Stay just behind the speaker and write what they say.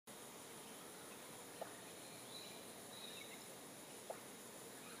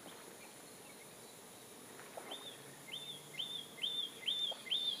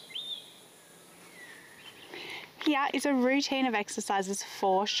Here is a routine of exercises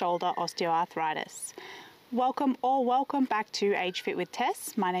for shoulder osteoarthritis. Welcome back to Age Fit with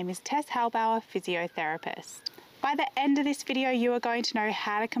Tess. My name is Tess Halbauer, physiotherapist. By the end of this video, you are going to know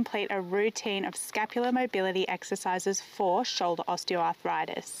how to complete a routine of scapular mobility exercises for shoulder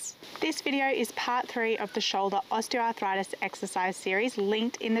osteoarthritis. This video is part 3 of the shoulder osteoarthritis exercise series,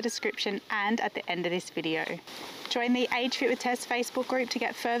 linked in the description and at the end of this video. Join the Age Fit with Tess Facebook group to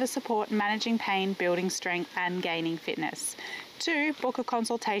get further support managing pain, building strength and gaining fitness. To book a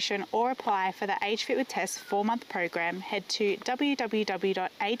consultation or apply for the Age Fit with Tess 4-month program, head to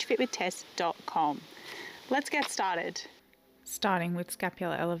www.agefitwithtess.com. Let's get started. Starting with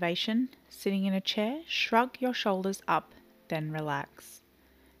scapular elevation, sitting in a chair, shrug your shoulders up, then relax.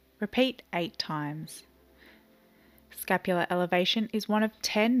 Repeat 8 times. Scapular elevation is one of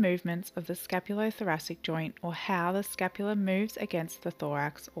 10 movements of the scapulothoracic joint, or how the scapula moves against the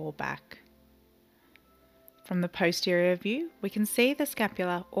thorax or back. From the posterior view, we can see the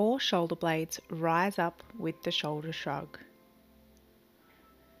scapula or shoulder blades rise up with the shoulder shrug.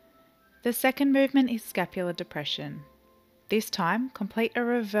 The second movement is scapular depression. This time, complete a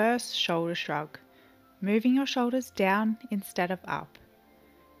reverse shoulder shrug, moving your shoulders down instead of up.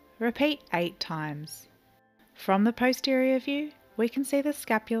 Repeat 8 times. From the posterior view, we can see the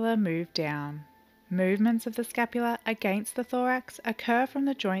scapula move down. Movements of the scapula against the thorax occur from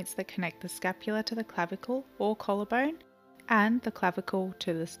the joints that connect the scapula to the clavicle or collarbone and the clavicle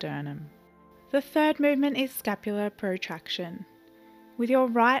to the sternum. The third movement is scapular protraction. With your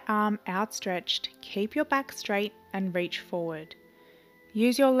right arm outstretched, keep your back straight and reach forward.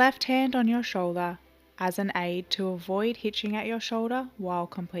 Use your left hand on your shoulder as an aid to avoid hitching at your shoulder while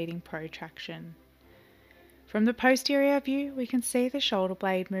completing protraction. From the posterior view, we can see the shoulder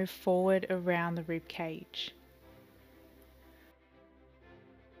blade move forward around the rib cage.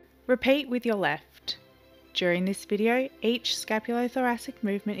 Repeat with your left. During this video, each scapulothoracic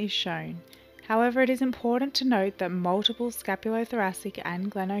movement is shown. However, it is important to note that multiple scapulothoracic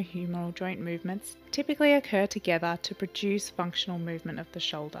and glenohumeral joint movements typically occur together to produce functional movement of the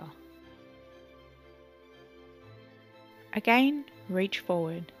shoulder. Again, reach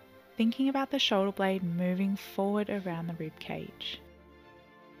forward, thinking about the shoulder blade moving forward around the rib cage.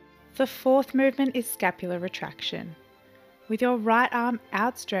 The fourth movement is scapular retraction. With your right arm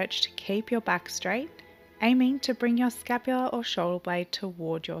outstretched, keep your back straight, aiming to bring your scapula or shoulder blade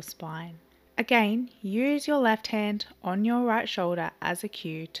toward your spine. Again, use your left hand on your right shoulder as a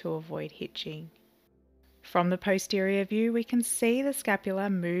cue to avoid hitching. From the posterior view, we can see the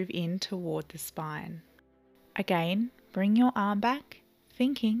scapula move in toward the spine. Again, bring your arm back,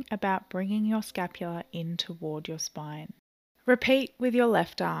 thinking about bringing your scapula in toward your spine. Repeat with your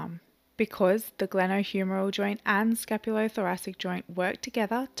left arm. Because the glenohumeral joint and scapulothoracic joint work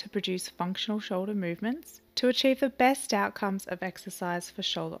together to produce functional shoulder movements, to achieve the best outcomes of exercise for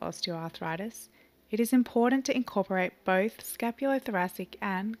shoulder osteoarthritis, it is important to incorporate both scapulothoracic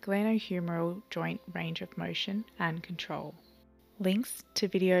and glenohumeral joint range of motion and control. Links to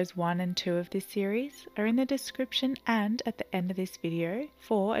videos 1 and 2 of this series are in the description and at the end of this video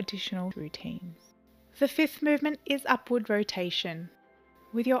for additional routines. The fifth movement is upward rotation.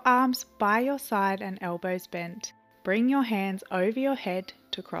 With your arms by your side and elbows bent, bring your hands over your head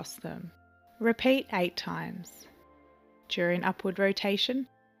to cross them. Repeat 8 times. During upward rotation,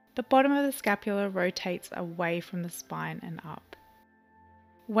 the bottom of the scapula rotates away from the spine and up.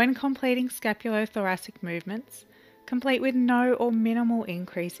 When completing scapulothoracic movements, complete with no or minimal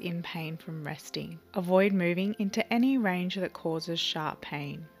increase in pain from resting. Avoid moving into any range that causes sharp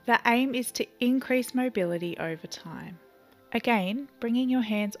pain. The aim is to increase mobility over time. Again, bringing your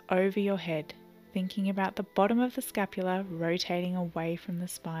hands over your head, thinking about the bottom of the scapula rotating away from the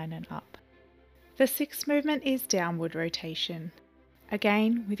spine and up. The sixth movement is downward rotation.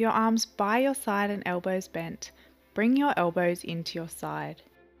 Again, with your arms by your side and elbows bent, bring your elbows into your side.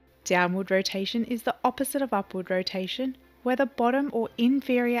 Downward rotation is the opposite of upward rotation, where the bottom or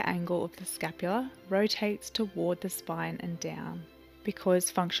inferior angle of the scapula rotates toward the spine and down. Because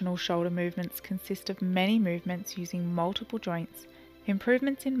functional shoulder movements consist of many movements using multiple joints,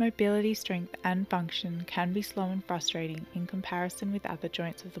 improvements in mobility, strength and function can be slow and frustrating in comparison with other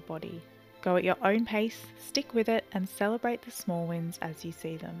joints of the body. Go at your own pace, stick with it and celebrate the small wins as you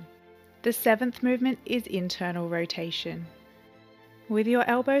see them. The seventh movement is internal rotation. With your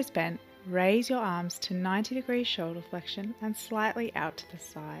elbows bent, raise your arms to 90-degree shoulder flexion and slightly out to the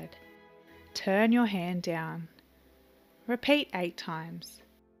side. Turn your hand down. Repeat 8 times.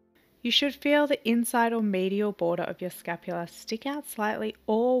 You should feel the inside or medial border of your scapula stick out slightly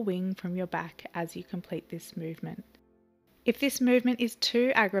or wing from your back as you complete this movement. If this movement is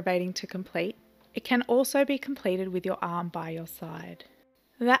too aggravating to complete, It can also be completed with your arm by your side.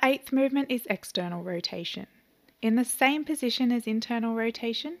 The 8th movement is external rotation. In the same position as internal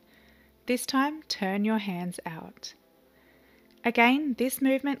rotation, this time turn your hands out. Again, this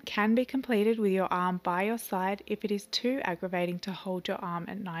movement can be completed with your arm by your side if it is too aggravating to hold your arm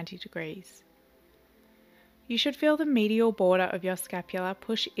at 90 degrees. You should feel the medial border of your scapula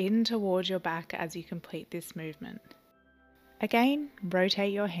push in towards your back as you complete this movement. Again,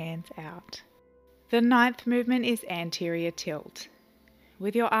 rotate your hands out. The 9th movement is anterior tilt.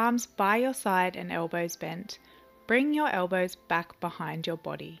 With your arms by your side and elbows bent, bring your elbows back behind your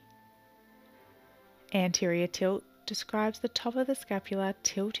body. Anterior tilt describes the top of the scapula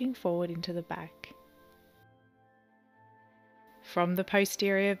tilting forward into the back. From the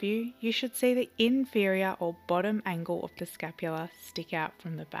posterior view, you should see the inferior or bottom angle of the scapula stick out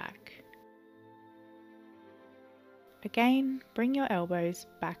from the back. Again, bring your elbows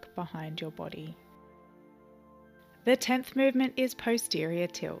back behind your body. The 10th movement is posterior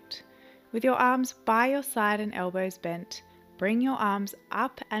tilt. With your arms by your side and elbows bent, bring your arms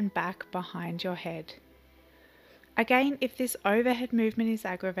up and back behind your head. Again, if this overhead movement is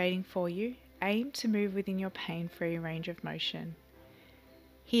aggravating for you, aim to move within your pain-free range of motion.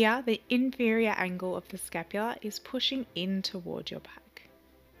 Here, the inferior angle of the scapula is pushing in towards your back.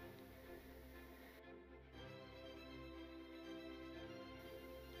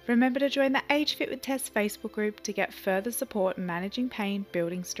 Remember to join the Age Fit with Tess Facebook group to get further support managing pain,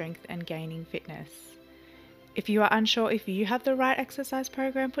 building strength and gaining fitness. If you are unsure if you have the right exercise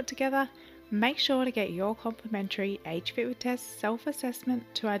program put together, make sure to get your complimentary Age Fit with Tess self-assessment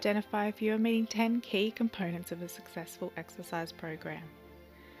to identify if you are meeting 10 key components of a successful exercise program.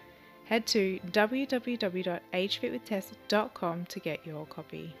 Head to www.agefitwithtess.com to get your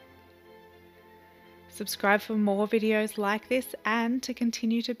copy. Subscribe for more videos like this, and to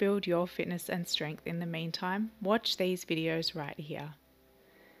continue to build your fitness and strength in the meantime, watch these videos right here.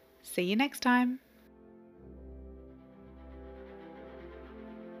 See you next time.